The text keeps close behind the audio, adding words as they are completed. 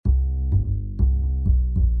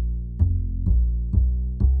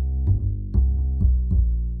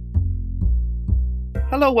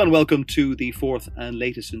Hello and welcome to the fourth and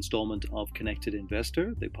latest installment of Connected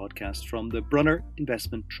Investor, the podcast from the Brunner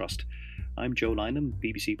Investment Trust. I'm Joe Lynham,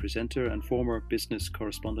 BBC presenter and former business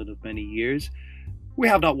correspondent of many years. We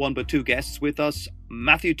have not one but two guests with us,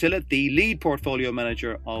 Matthew Tillett, the lead portfolio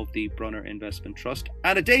manager of the Brunner Investment Trust,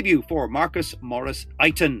 and a debut for Marcus Morris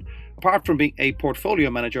Eitan. Apart from being a portfolio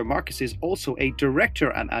manager, Marcus is also a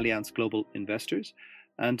director at Allianz Global Investors.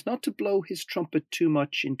 And not to blow his trumpet too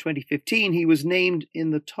much, in 2015, he was named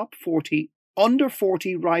in the top 40 under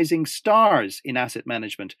 40 rising stars in asset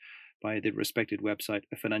management by the respected website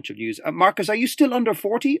Financial News. Marcus, are you still under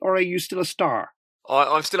 40 or are you still a star?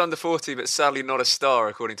 I'm still under 40, but sadly not a star,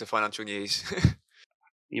 according to Financial News.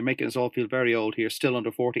 You're making us all feel very old here, still under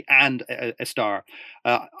 40 and a star.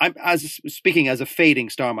 I'm speaking as a fading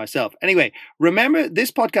star myself. Anyway, remember,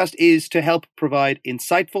 this podcast is to help provide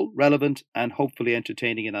insightful, relevant, and hopefully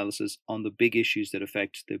entertaining analysis on the big issues that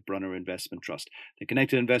affect the Brunner Investment Trust. The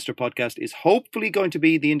Connected Investor podcast is hopefully going to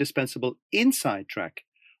be the indispensable inside track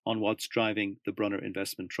on what's driving the Brunner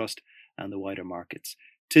Investment Trust and the wider markets.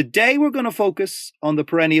 Today, we're going to focus on the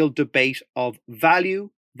perennial debate of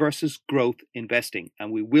value versus growth investing. And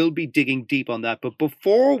we will be digging deep on that. But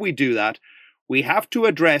before we do that, we have to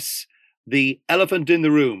address the elephant in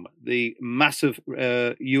the room, the massive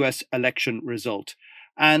US election result,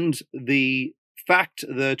 and the fact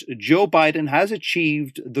that Joe Biden has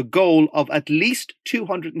achieved the goal of at least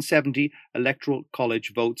 270 electoral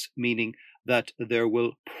college votes, meaning that there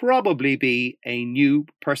will probably be a new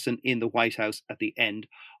person in the White House at the end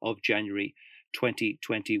of January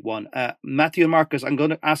 2021. Matthew and Marcus, I'm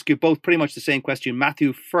going to ask you both pretty much the same question.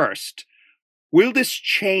 Matthew first. Will this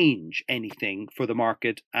change anything for the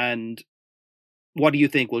market, and what do you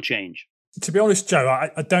think will change? To be honest, Joe,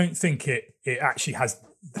 I don't think it actually has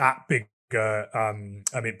that big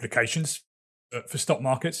implications for stock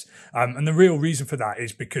markets. And the real reason for that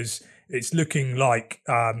is because it's looking like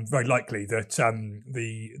very likely that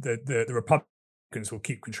the Republicans will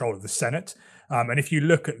keep control of the Senate. And if you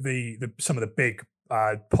look at some of the big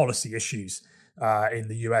policy issues in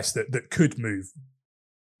the US that could move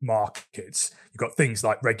markets, you've got things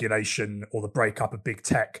like regulation or the breakup of big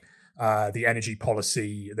tech, the energy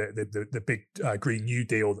policy, the big Green New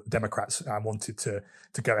Deal that the Democrats wanted to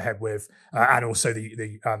go ahead with, and also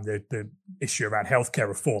the issue around healthcare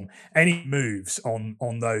reform. Any moves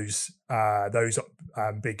on those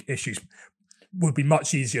big issues would be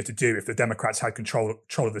much easier to do if the Democrats had control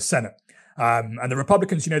of the Senate. And the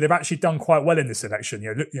Republicans, they've actually done quite well in this election.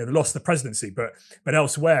 They lost the presidency, but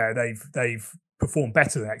elsewhere they've performed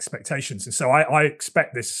better than expectations. And so I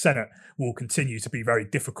expect this Senate will continue to be very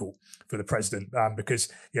difficult for the president because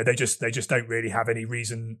they just don't really have any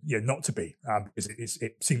reason not to be because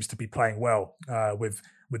it seems to be playing well with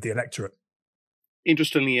the electorate.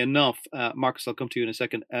 Interestingly enough, Marcus, I'll come to you in a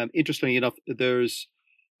second. Interestingly enough, there's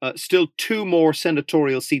still two more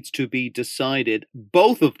senatorial seats to be decided.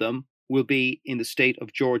 Both of them will be in the state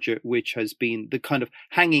of Georgia, which has been the kind of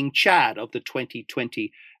hanging chad of the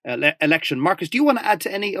 2020 election. Marcus, do you want to add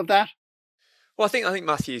to any of that? Well, I think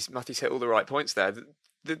Matthew's hit all the right points there.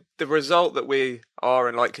 The result that we are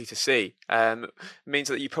unlikely to see means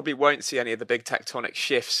that you probably won't see any of the big tectonic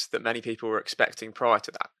shifts that many people were expecting prior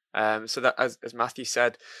to that. So that, as Matthew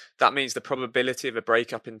said, that means the probability of a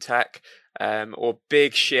breakup in tech or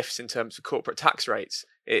big shifts in terms of corporate tax rates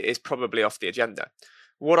is probably off the agenda.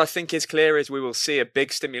 What I think is clear is we will see a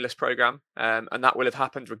big stimulus program, and that will have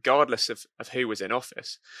happened regardless of who was in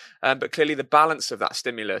office. But clearly the balance of that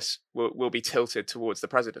stimulus will be tilted towards the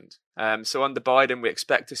president. So under Biden, we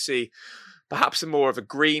expect to see perhaps more of a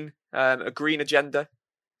green agenda.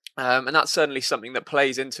 And that's certainly something that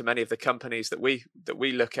plays into many of the companies that we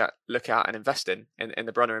look at and invest in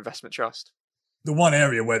the Brunner Investment Trust. The one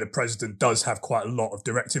area where the president does have quite a lot of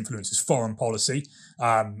direct influence is foreign policy,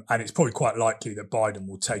 and it's probably quite likely that Biden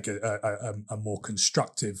will take a more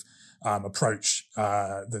constructive approach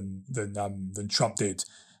than Trump did,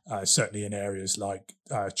 certainly in areas like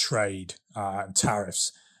trade and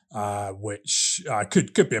tariffs, which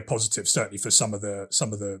could be a positive, certainly for some of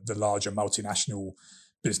the larger multinational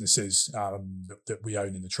businesses that we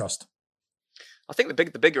own in the trust. I think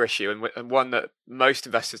the bigger issue, and one that most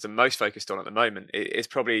investors are most focused on at the moment, is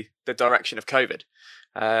probably the direction of COVID.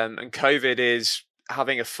 And COVID is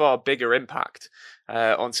having a far bigger impact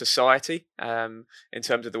on society in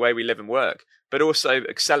terms of the way we live and work, but also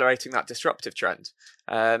accelerating that disruptive trend.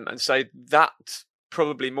 And so that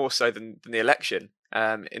probably more so than the election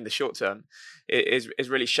in the short term is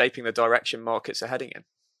really shaping the direction markets are heading in.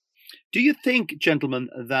 Do you think, gentlemen,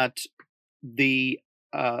 that the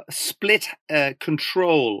split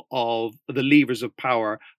control of the levers of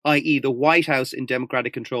power, i.e. the White House in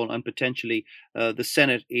Democratic control and potentially the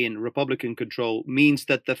Senate in Republican control, means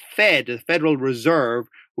that the Federal Reserve,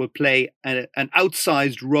 will play an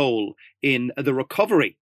outsized role in the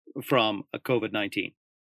recovery from COVID-19?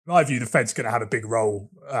 In my view, the Fed's going to have a big role,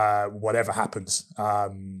 whatever happens.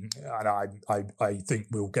 And I think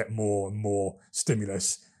we'll get more and more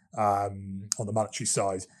stimulus on the monetary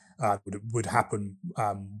side. Would happen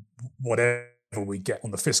whatever we get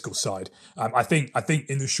on the fiscal side. I think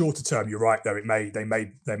in the shorter term, you're right. Though they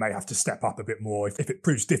may have to step up a bit more if it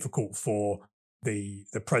proves difficult for the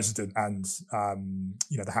president and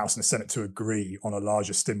the House and the Senate to agree on a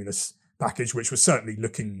larger stimulus package, which was certainly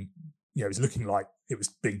looking like it was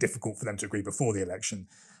being difficult for them to agree before the election.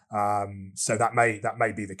 So that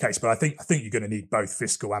may be the case, but I think you're going to need both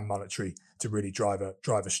fiscal and monetary to really drive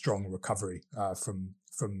a strong recovery from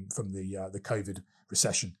the COVID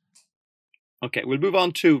recession. Okay, we'll move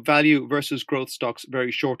on to value versus growth stocks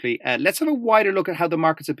very shortly. Let's have a wider look at how the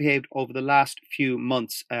markets have behaved over the last few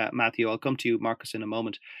months, Matthew. I'll come to you, Marcus, in a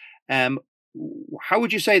moment. How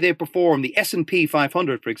would you say they performed? The S&P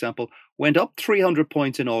 500, for example, went up 300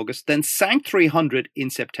 points in August, then sank 300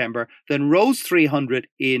 in September, then rose 300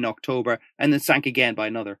 in October, and then sank again by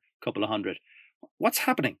another couple of hundred. What's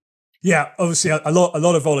happening? Yeah, obviously a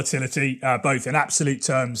lot of volatility, both in absolute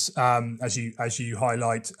terms, as you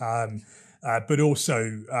highlight, but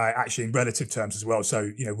also actually in relative terms as well.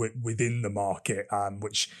 So within the market,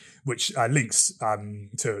 which links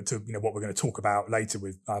to what we're going to talk about later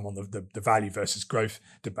with on the value versus growth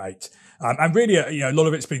debate, and really a lot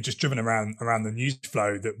of it's been just driven around the news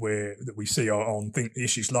flow that we see on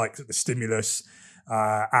issues like the stimulus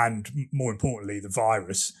and more importantly the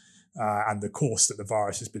virus. And the course that the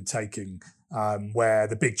virus has been taking, where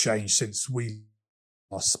the big change since we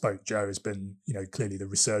last spoke, Joe, has been, clearly the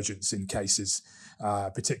resurgence in cases,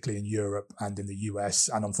 particularly in Europe and in the US,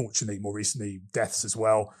 and unfortunately more recently deaths as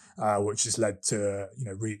well, which has led to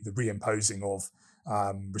the reimposing of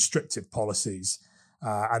restrictive policies,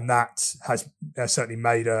 and that has certainly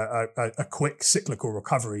made a quick cyclical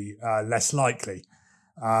recovery less likely.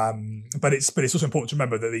 But it's also important to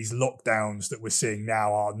remember that these lockdowns that we're seeing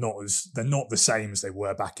now they're not the same as they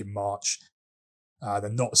were back in March. They're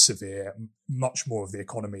not severe. Much more of the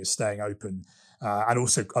economy is staying open, and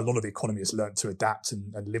also a lot of the economy has learned to adapt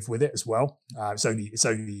and live with it as well. It's only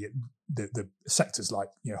the sectors like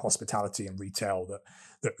hospitality and retail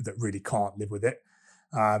that really can't live with it.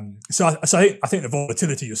 So I think the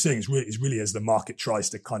volatility you're seeing is really as the market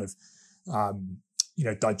tries to kind of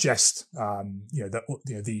digest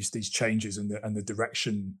these changes and the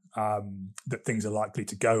direction that things are likely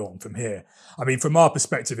to go on from here. I mean, from our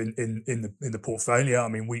perspective in the portfolio, I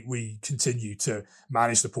mean, we continue to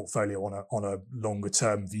manage the portfolio on a longer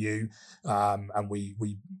term view, and we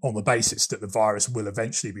on the basis that the virus will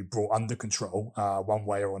eventually be brought under control one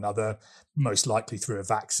way or another, most likely through a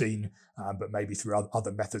vaccine, but maybe through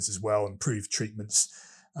other methods as well, improved treatments.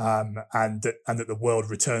 And that the world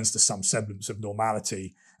returns to some semblance of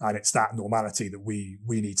normality, and it's that normality that we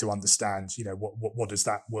need to understand. What does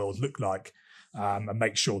that world look like, and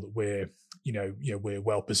make sure that we're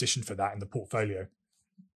well positioned for that in the portfolio.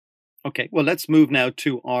 Okay, well, let's move now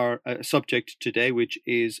to our subject today, which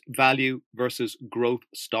is value versus growth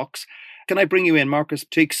stocks. Can I bring you in, Marcus,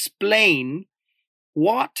 to explain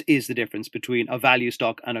what is the difference between a value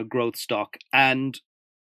stock and a growth stock, and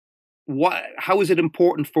how is it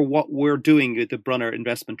important for what we're doing with the Brunner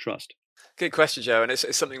Investment Trust? Good question, Joe, and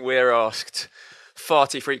it's something we're asked far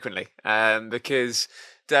too frequently, because,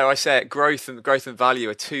 dare I say it, growth and value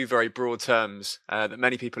are two very broad terms that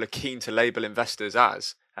many people are keen to label investors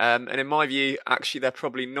as. And in my view, actually, they're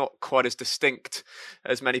probably not quite as distinct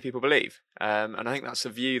as many people believe. And I think that's a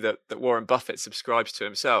view that Warren Buffett subscribes to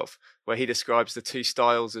himself, where he describes the two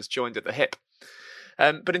styles as joined at the hip.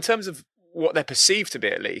 But in terms of what they're perceived to be,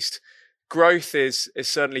 at least, growth is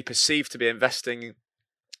certainly perceived to be investing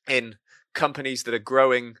in companies that are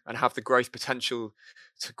growing and have the growth potential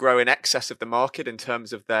to grow in excess of the market in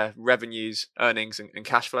terms of their revenues, earnings, and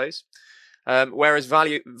cash flows. Whereas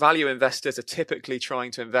value investors are typically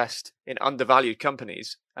trying to invest in undervalued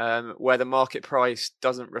companies where the market price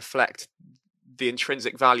doesn't reflect the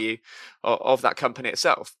intrinsic value of that company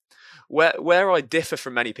itself. Where I differ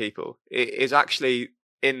from many people is actually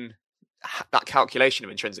in that calculation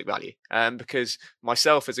of intrinsic value, because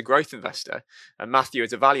myself as a growth investor and Matthew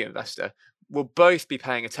as a value investor will both be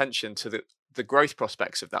paying attention to the growth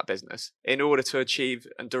prospects of that business in order to achieve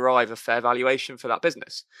and derive a fair valuation for that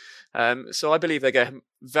business. So I believe they go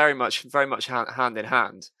very much hand in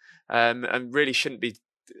hand, and really shouldn't be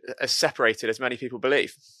as separated as many people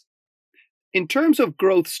believe. In terms of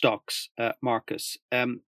growth stocks, Marcus,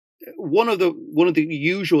 one of the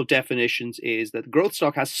usual definitions is that growth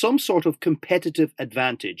stock has some sort of competitive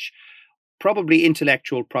advantage, probably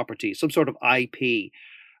intellectual property, some sort of IP.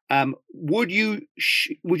 Would you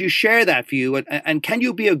share that view? And can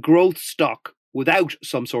you be a growth stock without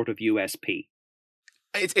some sort of USP?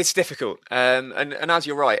 It's difficult, and as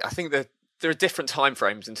you're right, I think that there are different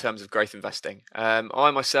timeframes in terms of growth investing.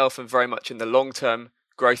 I myself am very much in the long-term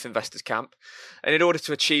growth investors camp, and in order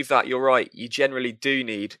to achieve that, you're right, you generally do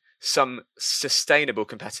need some sustainable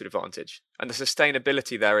competitive advantage, and the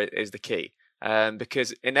sustainability there is the key,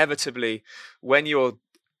 because inevitably, when you're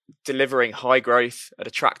delivering high growth at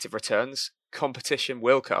attractive returns, competition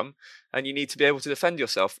will come, and you need to be able to defend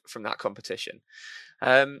yourself from that competition.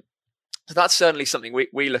 So that's certainly something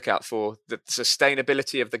we look out for, the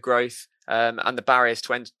sustainability of the growth and the barriers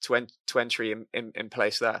to entry in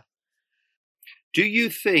place there. Do you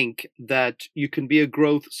think that you can be a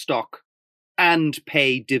growth stock and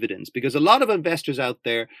pay dividends? Because a lot of investors out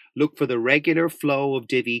there look for the regular flow of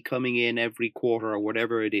divvy coming in every quarter or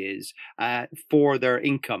whatever it is for their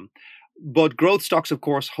income. But growth stocks, of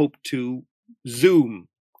course, hope to zoom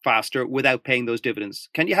faster without paying those dividends.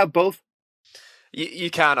 Can you have both? You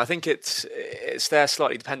can. I think it's there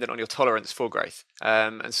slightly dependent on your tolerance for growth.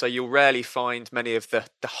 And so you'll rarely find many of the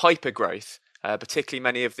hyper growth, particularly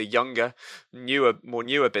many of the younger, more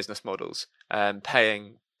newer business models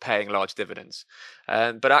paying large dividends.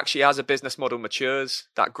 But actually, as a business model matures,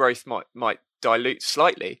 that growth might dilute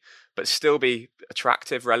slightly, but still be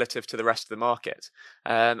attractive relative to the rest of the market.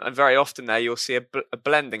 And very often there you'll see a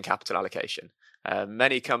blend in capital allocation.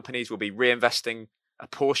 Many companies will be reinvesting a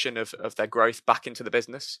portion of their growth back into the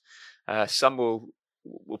business. Some will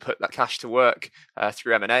put that cash to work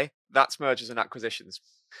through M&A. That's mergers and acquisitions.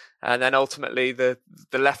 And then ultimately the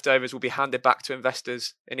leftovers will be handed back to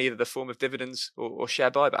investors in either the form of dividends or share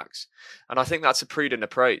buybacks. And I think that's a prudent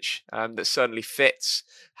approach that certainly fits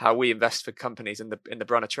how we invest for companies in the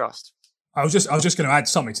Brunner Trust. I was just going to add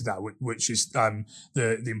something to that, which is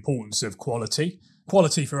the importance of quality.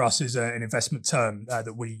 Quality for us is an investment term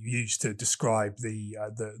that we use to describe the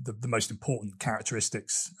most important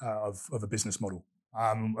characteristics of a business model,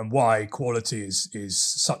 and why quality is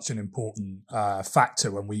such an important factor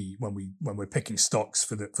when we're picking stocks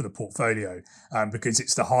for the portfolio, because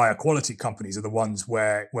it's the higher quality companies are the ones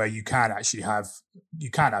where you can actually have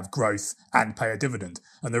growth and pay a dividend.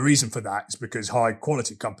 And the reason for that is because high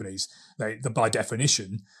quality companies, they by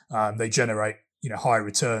definition they generate higher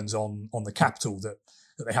returns on the capital that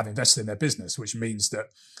they have invested in their business, which means that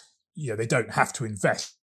they don't have to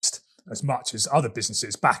invest as much as other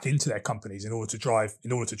businesses back into their companies in order to drive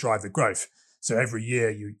the growth. So every year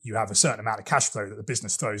you have a certain amount of cash flow that the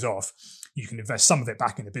business throws off. You can invest some of it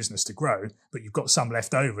back in the business to grow, but you've got some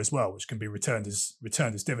left over as well, which can be returned as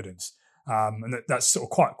dividends. And that's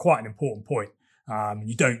sort of quite an important point.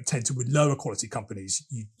 You don't tend to, with lower quality companies,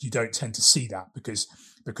 you don't tend to see that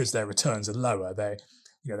because their returns are lower. They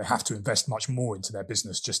have to invest much more into their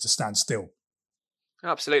business just to stand still.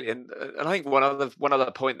 Absolutely, and I think one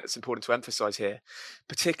other point that's important to emphasise here,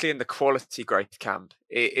 particularly in the quality growth camp,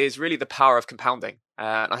 is really the power of compounding.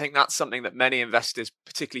 And I think that's something that many investors,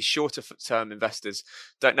 particularly shorter term investors,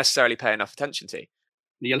 don't necessarily pay enough attention to.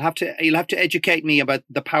 You'll have to educate me about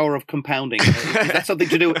the power of compounding. Is that something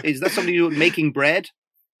to do with making bread?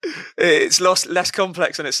 It's less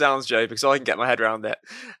complex than it sounds, Joe, because I can get my head around it.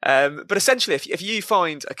 But essentially, if you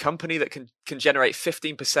find a company that can generate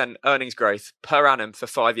 15% earnings growth per annum for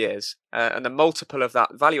 5 years, and the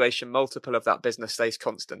valuation multiple of that business stays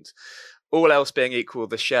constant, all else being equal,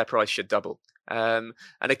 the share price should double. And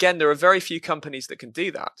again, there are very few companies that can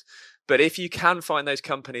do that. But if you can find those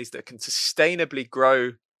companies that can sustainably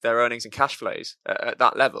grow their earnings and cash flows at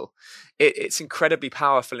that level, it's incredibly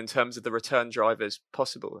powerful in terms of the return drivers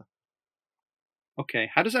possible. Okay,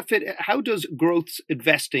 how does that fit? How does growth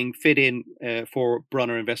investing fit in for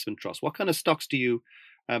Brunner Investment Trust? What kind of stocks do you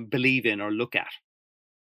believe in or look at?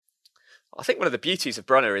 I think one of the beauties of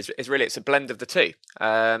Brunner is really it's a blend of the two.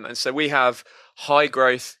 And so we have high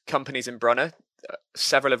growth companies in Brunner,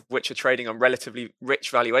 several of which are trading on relatively rich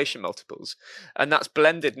valuation multiples. And that's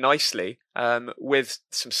blended nicely with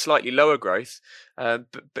some slightly lower growth,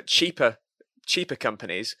 but cheaper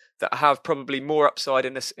companies that have probably more upside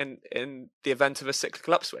in the event of a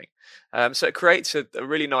cyclical upswing. So it creates a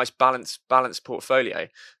really nice balanced portfolio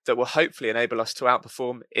that will hopefully enable us to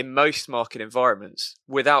outperform in most market environments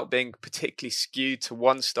without being particularly skewed to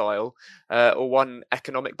one style or one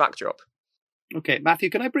economic backdrop. Okay, Matthew,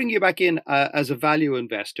 can I bring you back in as a value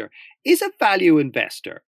investor? Is a value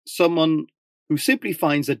investor someone who simply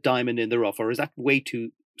finds a diamond in the rough, or is that way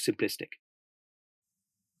too simplistic?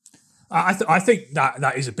 I think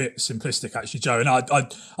that is a bit simplistic, actually, Joe. And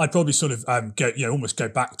I'd probably sort of almost go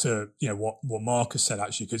back to what Marcus said,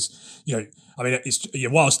 actually, because I mean, it's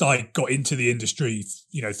whilst I got into the industry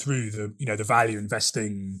through the value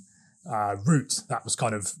investing route, that was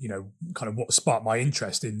kind of what sparked my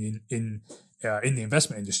interest in the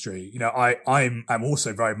investment industry. I'm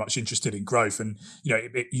also very much interested in growth, and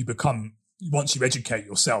you become, once you educate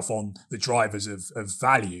yourself on the drivers of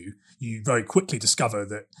value, you very quickly discover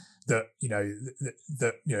that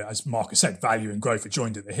as Marcus said, value and growth are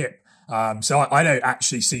joined at the hip. So I don't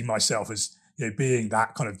actually see myself as being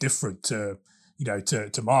that kind of different to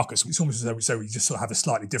Marcus. It's almost as though we just sort of have a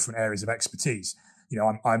slightly different areas of expertise.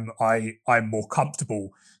 I'm more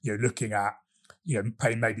comfortable looking at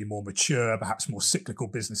maybe more mature, perhaps more cyclical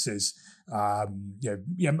businesses,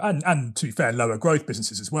 and to be fair, lower growth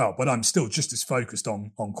businesses as well. But I'm still just as focused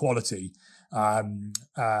on quality, and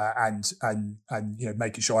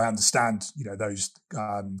making sure I understand those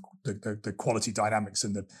the quality dynamics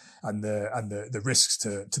and the risks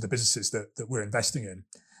to the businesses that we're investing in.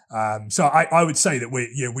 So I would say that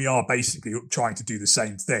we are basically trying to do the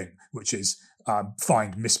same thing, which is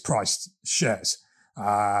find mispriced shares.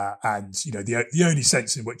 And the only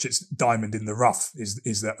sense in which it's diamond in the rough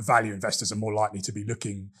is that value investors are more likely to be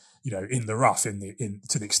looking in the rough to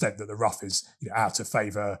the extent that the rough is out of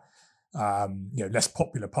favour, less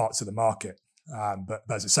popular parts of the market. But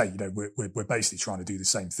as I say, we're basically trying to do the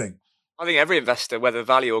same thing. I think every investor, whether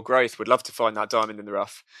value or growth, would love to find that diamond in the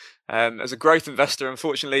rough. As a growth investor,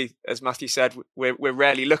 unfortunately, as Matthew said, we're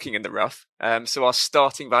rarely looking in the rough. So our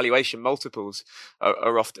starting valuation multiples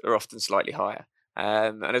are often slightly higher.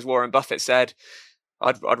 And as Warren Buffett said,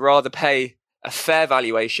 I'd rather pay a fair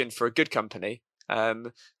valuation for a good company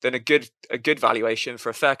than a good valuation for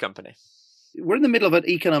a fair company. We're in the middle of an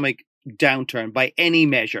economic downturn by any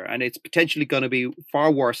measure, and it's potentially going to be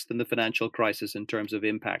far worse than the financial crisis in terms of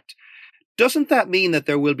impact. Doesn't that mean that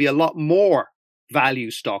there will be a lot more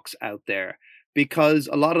value stocks out there, because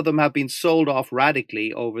a lot of them have been sold off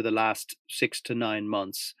radically over the last 6 to 9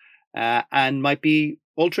 months and might be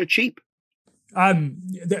ultra cheap?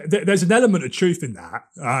 There's an element of truth in that.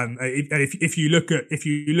 If you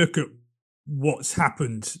look at what's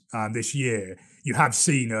happened this year, you have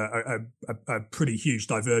seen a pretty huge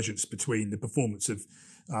divergence between the performance of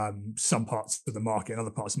some parts of the market and other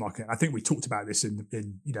parts of the market. I think we talked about this in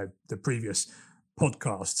the previous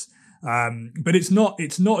podcasts. But it's not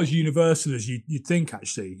as universal as you'd think.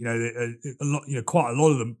 Actually, quite a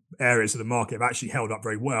lot of the areas of the market have actually held up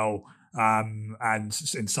very well, and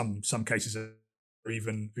in some cases are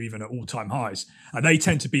even at all-time highs. And they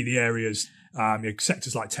tend to be the areas,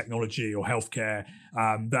 sectors like technology or healthcare,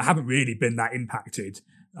 that haven't really been that impacted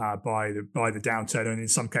by the downturn, and in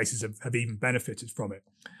some cases have even benefited from it.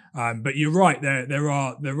 But you're right, there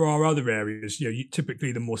are other areas,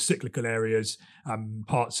 typically the more cyclical areas,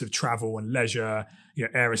 parts of travel and leisure,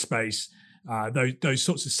 aerospace, those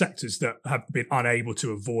sorts of sectors that have been unable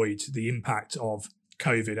to avoid the impact of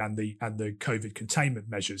COVID and the COVID containment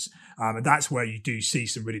measures, and that's where you do see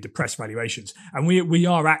some really depressed valuations. And we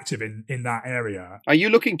are active in that area. Are you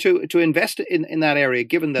looking to invest in that area,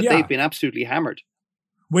 given that they've been absolutely hammered?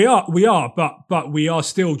 We are, but we are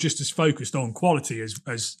still just as focused on quality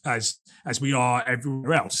as we are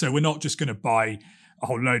everywhere else. So we're not just going to buy a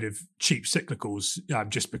whole load of cheap cyclicals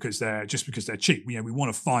just because they're cheap. We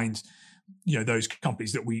want to find those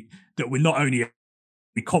companies that we're not only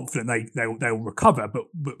be confident they'll recover, but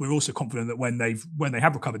we're also confident that when they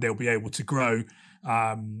have recovered, they'll be able to grow.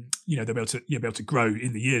 They'll be able to grow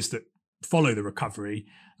in the years that follow the recovery,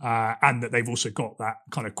 and that they've also got that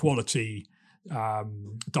kind of quality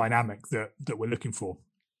dynamic that we're looking for.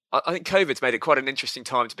 I think COVID's made it quite an interesting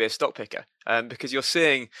time to be a stock picker, because you're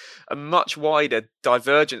seeing a much wider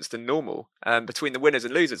divergence than normal between the winners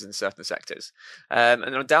and losers in certain sectors, and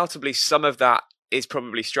undoubtedly some of that is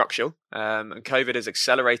probably structural, and COVID has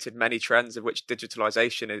accelerated many trends, of which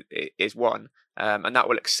digitalization is one, and that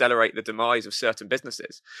will accelerate the demise of certain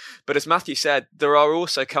businesses. But as Matthew said, there are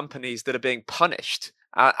also companies that are being punished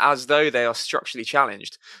as though they are structurally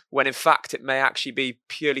challenged, when in fact it may actually be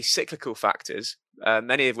purely cyclical factors,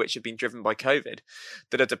 many of which have been driven by COVID,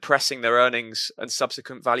 that are depressing their earnings and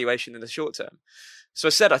subsequent valuation in the short term. So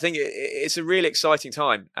as I said, I think it's a really exciting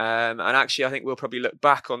time, and actually I think we'll probably look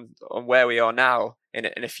back on where we are now in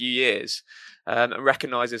a few years, and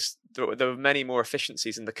recognise there are many more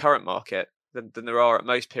efficiencies in the current market than there are at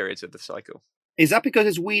most periods of the cycle. Is that because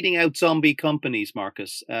it's weeding out zombie companies,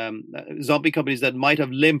 Marcus? Zombie companies that might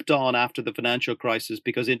have limped on after the financial crisis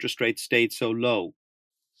because interest rates stayed so low?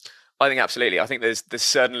 I think absolutely. I think there's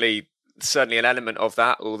certainly an element of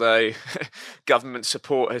that, although government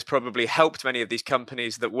support has probably helped many of these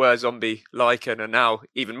companies that were zombie-like and are now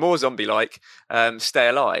even more zombie-like stay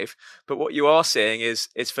alive. But what you are seeing is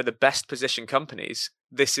for the best positioned companies,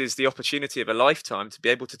 this is the opportunity of a lifetime to be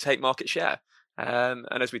able to take market share. And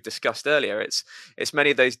as we discussed earlier, it's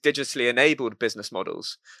many of those digitally enabled business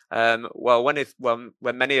models. When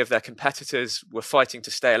many of their competitors were fighting to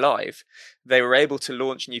stay alive, they were able to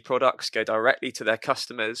launch new products, go directly to their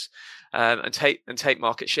customers, and take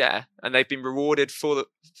market share, and they've been rewarded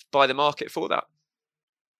by the market for that.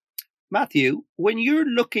 Matthew, when you're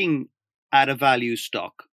looking at a value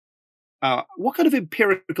stock, what kind of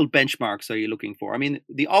empirical benchmarks are you looking for? I mean,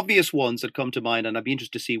 the obvious ones that come to mind, and I'd be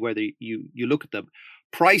interested to see whether you look at them: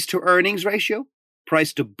 price to earnings ratio,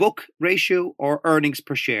 price to book ratio, or earnings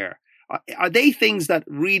per share. Are they things that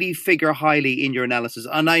really figure highly in your analysis?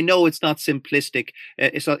 And I know it's not simplistic.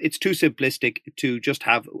 It's too simplistic to just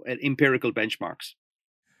have empirical benchmarks.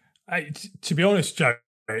 To be honest, Joe,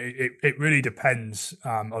 it really depends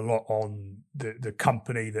a lot on the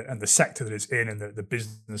company and the sector that it's in and the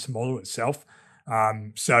business model itself.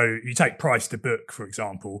 So you take price to book, for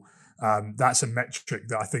example, that's a metric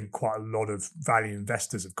that I think quite a lot of value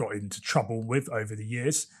investors have got into trouble with over the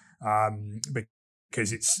years,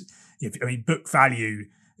 because book value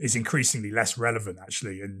is increasingly less relevant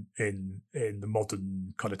actually in the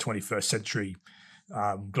modern kind of 21st century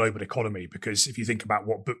global economy, because if you think about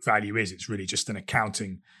what book value is, it's really just an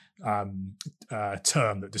accounting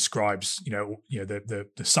term that describes the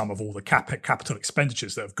sum of all the capital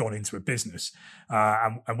expenditures that have gone into a business,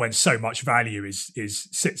 and when so much value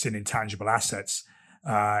sits in intangible assets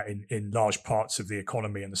in large parts of the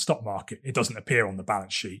economy and the stock market, it doesn't appear on the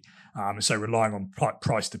balance sheet. So relying on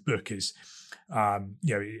price to book is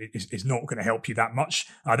not going to help you that much.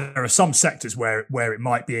 There are some sectors where it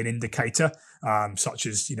might be an indicator, such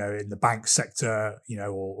as in the bank sector,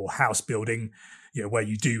 or house building, where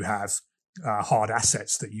you do have hard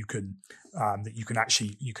assets that you can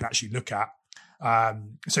actually look at.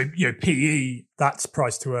 So PE, that's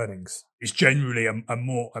price to earnings, is generally a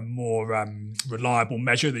more reliable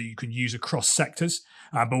measure that you can use across sectors.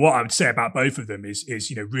 But what I would say about both of them is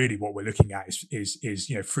really what we're looking at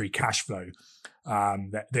is free cash flow.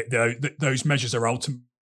 Those measures are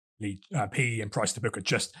ultimately PE and price to book are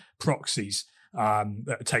just proxies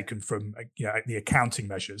that are taken from the accounting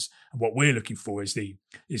measures. And what we're looking for is the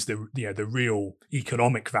real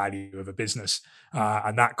economic value of a business,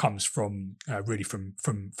 and that comes from really from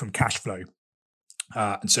cash flow.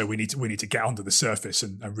 And so we need to get under the surface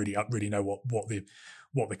and really know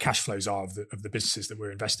what the cash flows are of the businesses that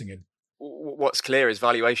we're investing in. What's clear is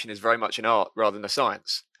valuation is very much an art rather than a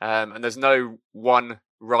science, and there's no one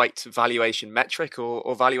right valuation metric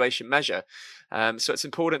or valuation measure. So it's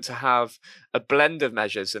important to have a blend of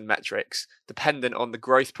measures and metrics dependent on the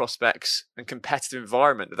growth prospects and competitive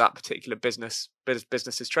environment that particular business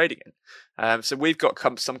is trading in. So we've got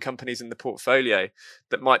some companies in the portfolio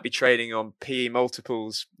that might be trading on PE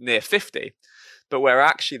multiples near 50, but where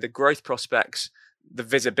actually the growth prospects, the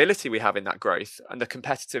visibility we have in that growth and the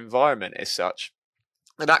competitive environment is such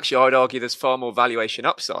that actually I would argue there's far more valuation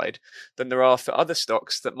upside than there are for other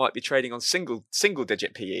stocks that might be trading on single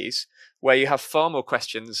digit PEs, where you have far more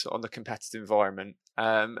questions on the competitive environment,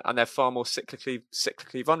 and they're far more cyclically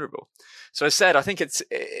vulnerable. So as I said, I think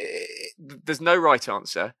there's no right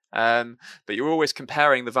answer, but you're always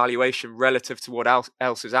comparing the valuation relative to what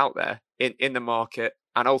else is out there in the market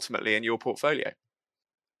and ultimately in your portfolio.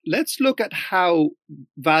 Let's look at how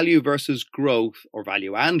value versus growth, or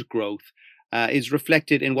value and growth, is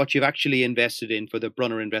reflected in what you've actually invested in for the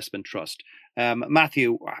Brunner Investment Trust.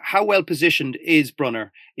 Matthew, how well positioned is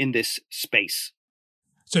Brunner in this space?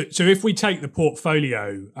 So if we take the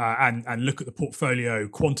portfolio and look at the portfolio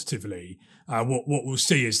quantitatively, what we'll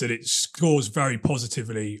see is that it scores very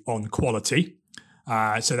positively on quality.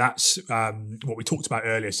 So that's what we talked about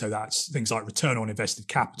earlier. So that's things like return on invested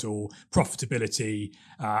capital, profitability,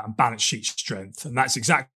 and balance sheet strength. And that's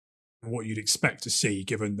exactly what you'd expect to see,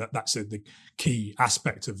 given that that's the key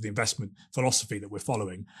aspect of the investment philosophy that we're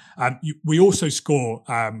following. We also score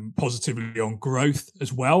positively on growth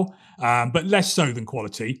as well, but less so than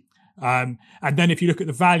quality. And then if you look at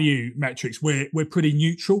the value metrics, we're pretty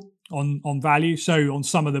neutral on value. So on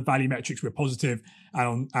some of the value metrics, we're positive,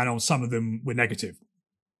 and on some of them, we're negative.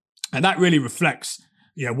 And that really reflects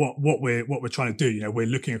what we're trying to do. We're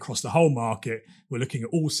looking across the whole market. We're looking at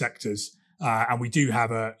all sectors. And we do have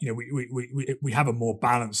we have a more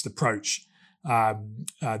balanced approach than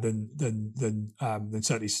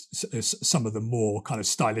certainly some of the more kind of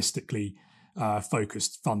stylistically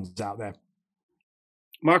focused funds out there.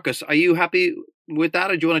 Marcus, are you happy with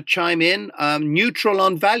that, or do you want to chime in? Neutral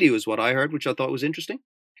on value is what I heard, which I thought was interesting.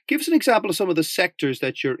 Give us an example of some of the sectors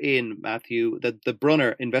that you're in, Matthew, that the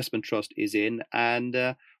Brunner Investment Trust is in,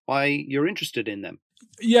 and why you're interested in them.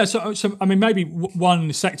 Yeah, so I mean, maybe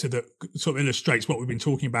one sector that sort of illustrates what we've been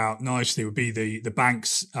talking about nicely would be the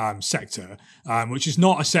banks sector, which is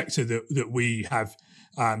not a sector that we have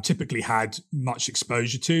typically had much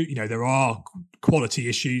exposure to. You know, there are quality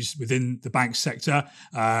issues within the bank sector.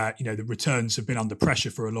 You know, the returns have been under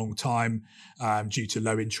pressure for a long time due to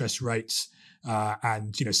low interest rates.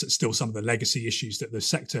 And, you know, still some of the legacy issues that the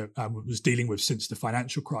sector was dealing with since the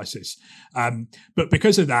financial crisis. But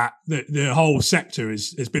because of that, the whole sector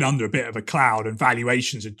has been under a bit of a cloud, and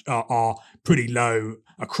valuations are pretty low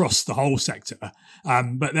across the whole sector.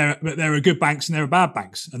 But there are good banks and there are bad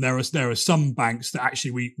banks. And there are some banks that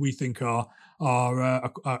actually we think are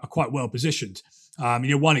quite well positioned. You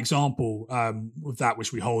know, one example of that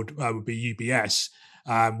which we hold would be UBS.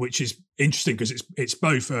 Which is interesting because it's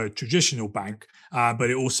both a traditional bank, but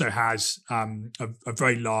it also has a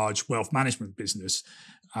very large wealth management business,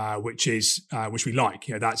 which we like.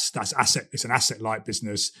 You know, that's asset. It's an asset light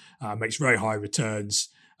business, makes very high returns,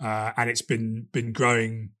 and it's been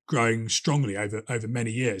growing strongly over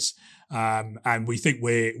many years. And we think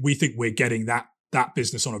we're getting that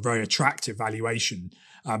business on a very attractive valuation,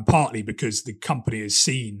 partly because the company is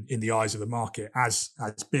seen in the eyes of the market as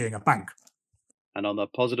being a bank. And on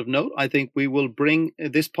that positive note, I think we will bring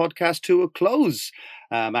this podcast to a close.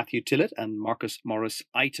 Matthew Tillett and Marcus Morris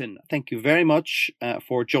Eighton, thank you very much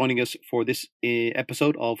for joining us for this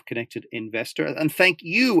episode of Connected Investor. And thank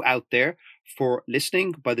you out there for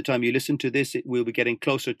listening. By the time you listen to this, it will be getting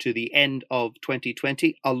closer to the end of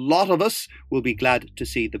 2020. A lot of us will be glad to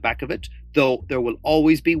see the back of it, though there will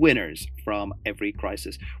always be winners from every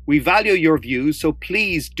crisis. We value your views, so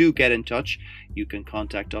please do get in touch. You can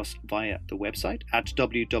contact us via the website at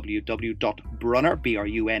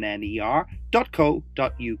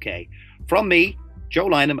www.brunner.co.uk. From me, Joe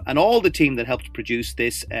Lynham, and all the team that helped produce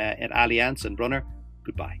this at Allianz and Brunner,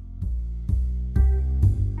 goodbye.